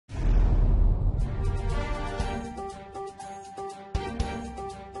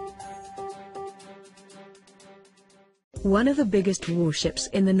One of the biggest warships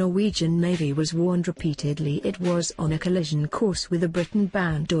in the Norwegian Navy was warned repeatedly it was on a collision course with a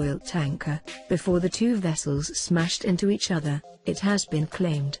Britain-bound oil tanker, before the two vessels smashed into each other, it has been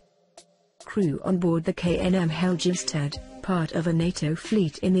claimed. Crew on board the KNM Helgestad, part of a NATO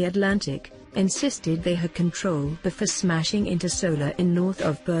fleet in the Atlantic, insisted they had control before smashing into solar in north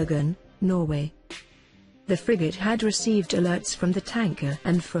of Bergen, Norway. The frigate had received alerts from the tanker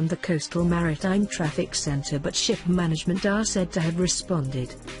and from the Coastal Maritime Traffic Center, but ship management are said to have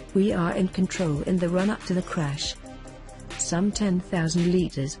responded, "We are in control" in the run-up to the crash. Some 10,000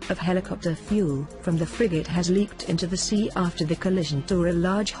 liters of helicopter fuel from the frigate has leaked into the sea after the collision tore a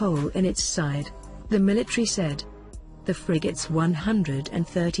large hole in its side, the military said. The frigate's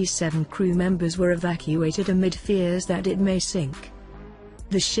 137 crew members were evacuated amid fears that it may sink.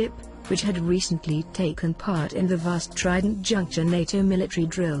 The ship, which had recently taken part in the vast Trident Juncture NATO military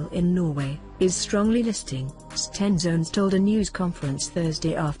drill in Norway, is strongly listing, Stenzones told a news conference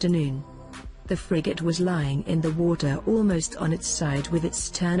Thursday afternoon. The frigate was lying in the water almost on its side with its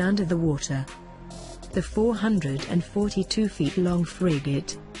stern under the water. The 442 feet long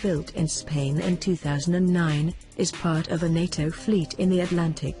frigate, built in Spain in 2009, is part of a NATO fleet in the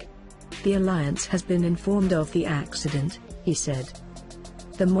Atlantic. The alliance has been informed of the accident, he said.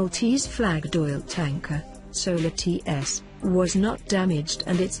 The Maltese-flagged oil tanker, Solar TS, was not damaged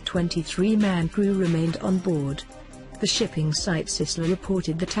and its 23-man crew remained on board. The shipping site Sisla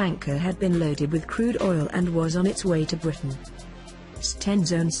reported the tanker had been loaded with crude oil and was on its way to Britain.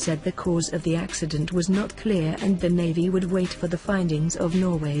 Stenzones said the cause of the accident was not clear and the Navy would wait for the findings of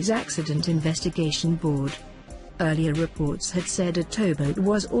Norway's Accident Investigation Board. Earlier reports had said a towboat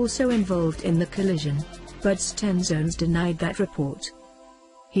was also involved in the collision, but Stenzones denied that report.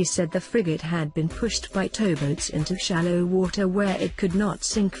 He said the frigate had been pushed by towboats into shallow water where it could not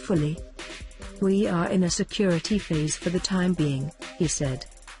sink fully. "We are in a security phase for the time being," he said.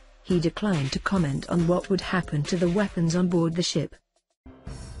 He declined to comment on what would happen to the weapons on board the ship.